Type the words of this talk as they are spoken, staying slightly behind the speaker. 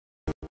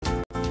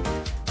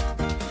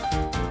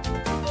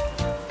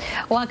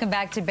Welcome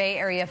back to Bay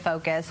Area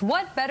Focus.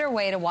 What better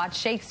way to watch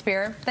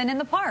Shakespeare than in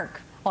the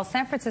park? Well,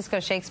 San Francisco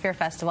Shakespeare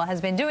Festival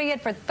has been doing it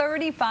for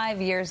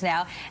 35 years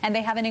now, and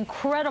they have an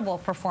incredible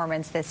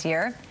performance this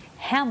year.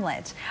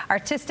 Hamlet.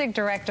 Artistic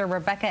director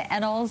Rebecca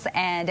Ennals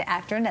and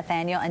actor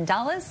Nathaniel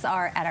Andalis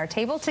are at our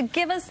table to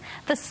give us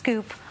the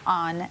scoop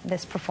on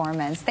this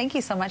performance. Thank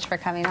you so much for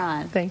coming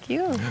on. Thank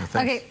you. Yeah,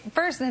 okay,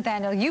 first,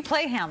 Nathaniel, you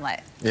play Hamlet.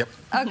 Yep.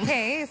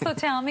 Okay, so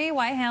tell me,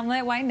 why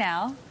Hamlet? Why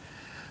now?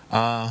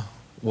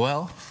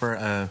 Well,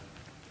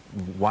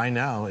 why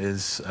now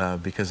is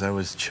because I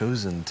was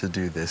chosen to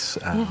do this.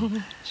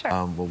 Sure.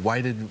 Well,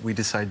 why did we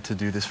decide to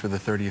do this for the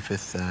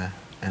 35th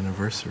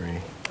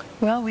anniversary?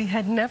 Well, we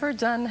had never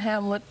done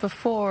Hamlet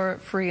before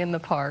free in the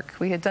park.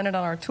 We had done it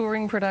on our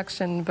touring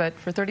production, but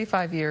for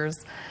 35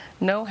 years,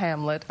 no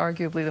Hamlet,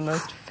 arguably the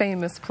most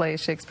famous play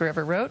Shakespeare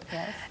ever wrote.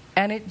 Yes.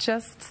 And it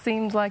just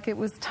seemed like it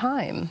was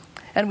time.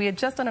 And we had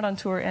just done it on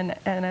tour, and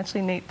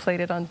actually Nate played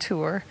it on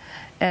tour.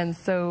 And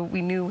so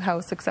we knew how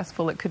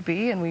successful it could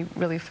be, and we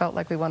really felt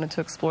like we wanted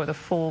to explore the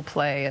full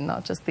play and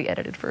not just the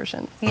edited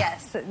version.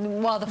 Yes,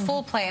 well, the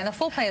full play, and the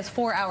full play is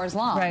 4 hours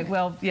long. Right,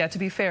 well, yeah, to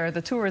be fair,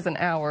 the tour is an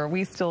hour.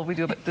 We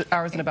do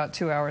ours in about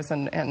 2 hours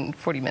and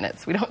 40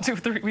 minutes. We don't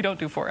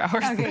do 4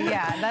 hours. Okay,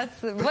 yeah,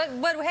 that's,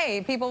 what,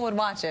 hey, people would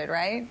watch it,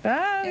 right?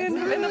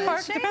 In the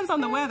park, depends on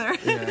the weather.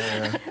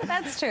 Yeah.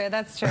 That's true,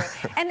 that's true.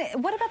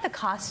 And what about the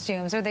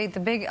costumes? Are they the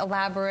big,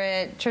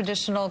 elaborate,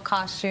 traditional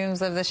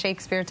costumes of the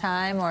Shakespeare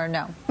time, or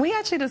no? We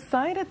actually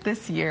decided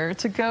this year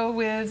to go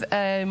with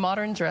a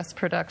modern dress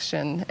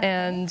production,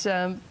 and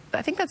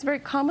I think that's very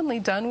commonly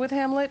done with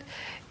Hamlet.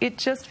 It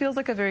just feels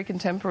like a very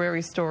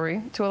contemporary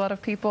story to a lot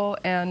of people,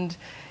 and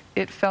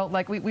it felt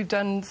like we've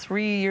done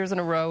 3 years in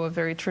a row of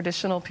very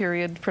traditional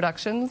period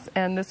productions,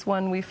 and this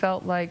one we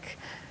felt like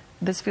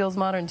this feels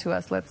modern to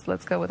us.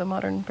 Let's go with a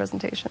modern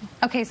presentation.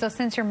 Okay, so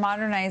since you're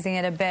modernizing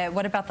it a bit,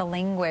 what about the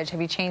language? Have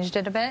you changed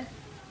it a bit?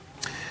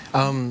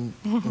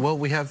 Well,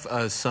 we have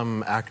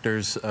some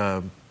actors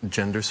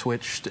gender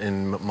switched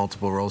in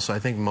multiple roles, so I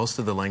think most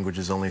of the language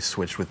is only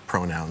switched with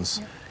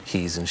pronouns,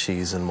 he's and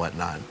she's and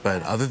whatnot.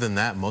 But other than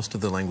that, most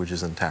of the language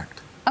is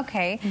intact.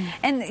 Okay,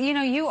 and you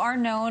know, you are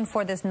known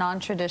for this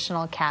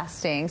non-traditional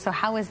casting, so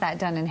how is that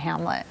done in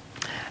Hamlet?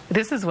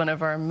 This is one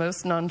of our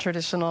most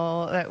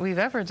non-traditional that we've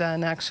ever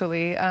done,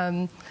 actually.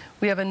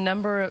 We have a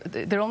number of,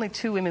 there are only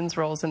 2 women's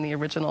roles in the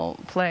original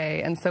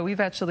play, and so we've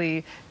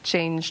actually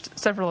changed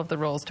several of the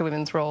roles to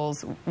women's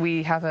roles.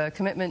 We have a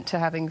commitment to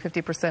having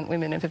 50%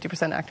 women and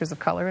 50% actors of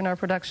color in our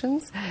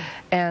productions,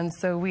 and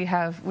so we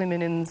have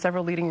women in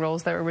several leading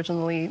roles that were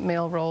originally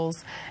male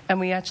roles, and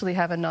we actually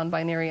have a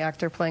non-binary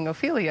actor playing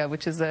Ophelia,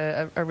 which is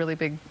a really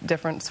big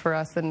difference for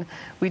us, and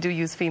we do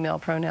use female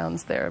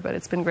pronouns there, but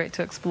it's been great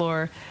to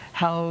explore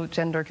how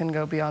gender can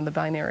go beyond the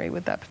binary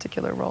with that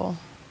particular role.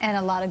 And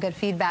a lot of good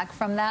feedback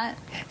from that?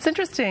 It's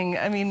interesting.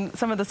 I mean,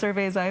 some of the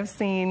surveys I've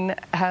seen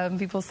have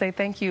people say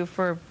thank you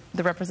for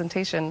the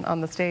representation on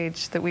the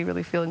stage, that we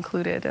really feel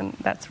included, and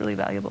that's really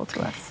valuable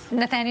to us.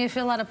 Nathaniel, you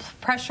feel a lot of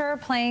pressure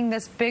playing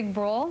this big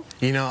role?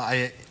 You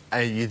know,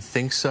 you'd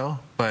think so,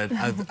 but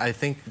I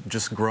think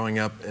just growing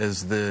up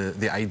as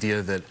the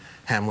idea that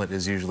Hamlet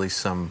is usually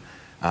some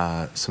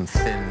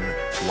thin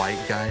white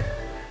guy,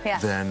 yeah.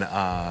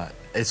 Then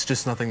it's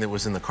just nothing that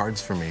was in the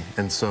cards for me,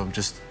 and so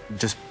just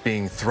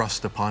being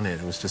thrust upon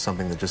it was just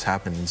something that just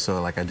happened, and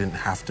so like I didn't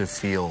have to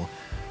feel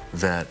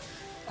that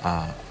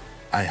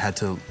I had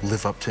to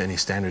live up to any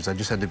standards. I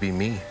just had to be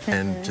me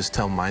and just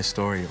tell my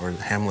story, or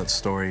Hamlet's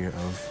story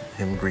of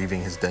him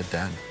grieving his dead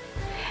dad.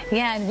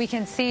 Yeah, and we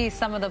can see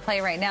some of the play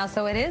right now,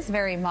 so it is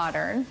very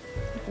modern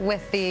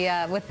with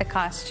the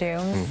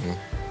costumes.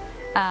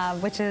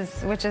 Which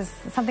is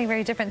something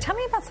very different. Tell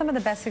me about some of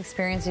the best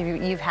experiences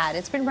you've had.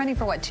 It's been running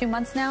for, what, 2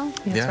 months now?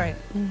 That's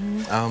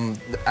right.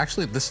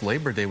 Actually, this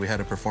Labor Day, we had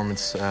a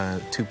performance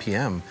 2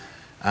 p.m.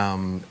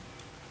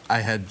 I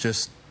had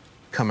just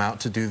come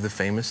out to do the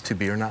famous To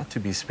Be or Not to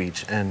Be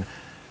speech, and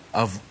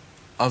of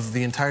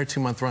the entire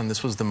 2-month run,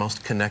 this was the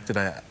most connected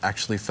I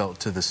actually felt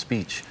to the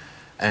speech.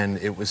 And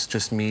it was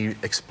just me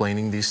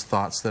explaining these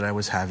thoughts that I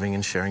was having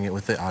and sharing it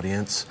with the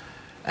audience.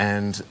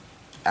 And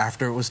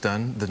after it was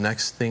done, the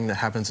next thing that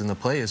happens in the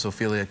play is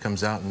Ophelia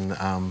comes out,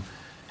 and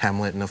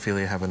Hamlet and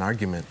Ophelia have an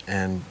argument.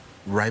 And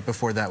right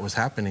before that was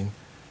happening,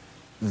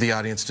 the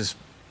audience just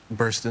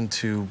burst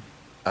into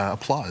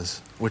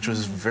applause, which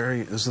was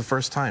it was the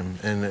first time,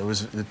 and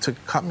it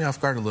caught me off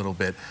guard a little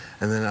bit.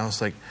 And then I was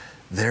like,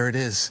 there it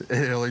is.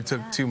 It only took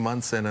 2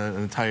 months and an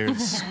entire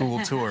school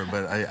tour,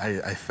 but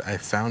I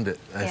found it.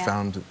 I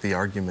found the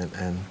argument,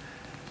 and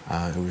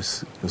it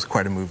was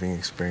quite a moving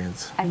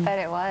experience. I bet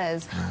it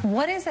was. Yeah.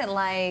 What is it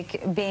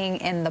like being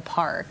in the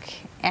park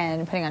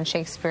and putting on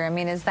Shakespeare? I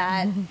mean, is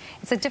that,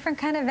 it's a different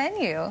kind of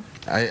venue.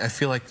 I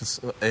feel like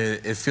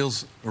it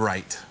feels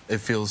right. It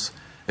feels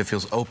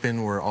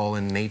open. We're all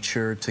in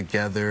nature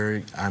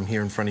together. I'm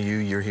here in front of you,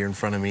 you're here in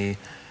front of me.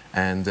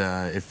 And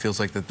it feels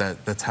like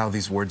that's how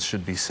these words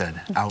should be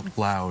said, out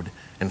loud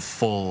and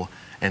full,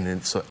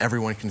 and so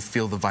everyone can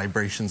feel the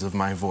vibrations of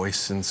my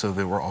voice, and so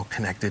that we're all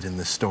connected in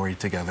this story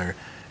together.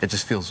 It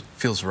just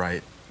feels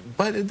right.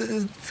 But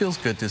it feels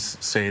good to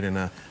say it in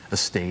a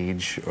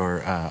stage or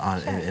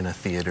in a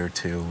theater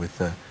too,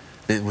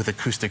 with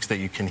acoustics that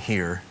you can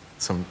hear.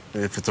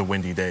 If it's a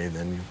windy day,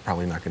 then you're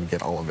probably not going to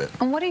get all of it.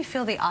 And what do you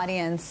feel the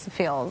audience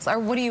feels, or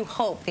what do you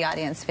hope the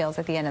audience feels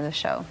at the end of the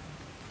show?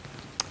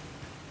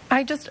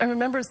 I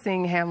remember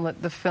seeing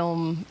Hamlet, the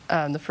film,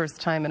 the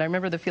first time, and I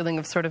remember the feeling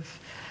of sort of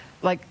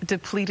like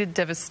depleted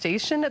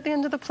devastation at the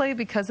end of the play,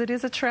 because it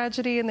is a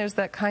tragedy, and there's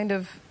that kind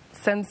of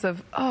sense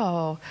of,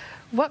 oh,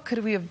 what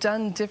could we have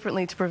done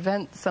differently to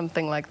prevent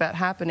something like that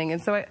happening?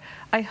 And so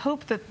I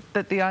hope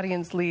that the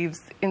audience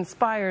leaves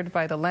inspired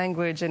by the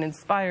language and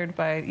inspired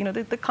by, you know,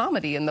 the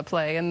comedy in the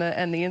play and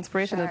the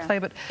inspiration of the play,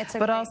 but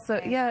also,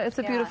 it's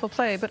a beautiful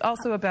play, but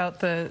also about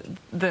the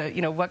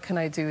you know, what can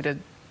I do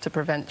to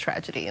prevent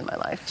tragedy in my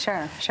life.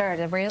 Sure,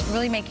 to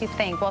really make you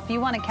think. Well, if you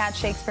want to catch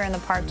Shakespeare in the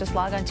Park, just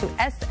log on to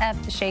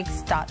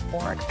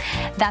sfshakes.org.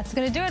 That's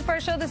going to do it for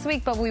our show this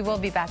week, but we will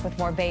be back with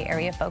more Bay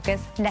Area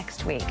Focus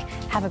next week.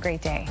 Have a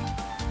great day.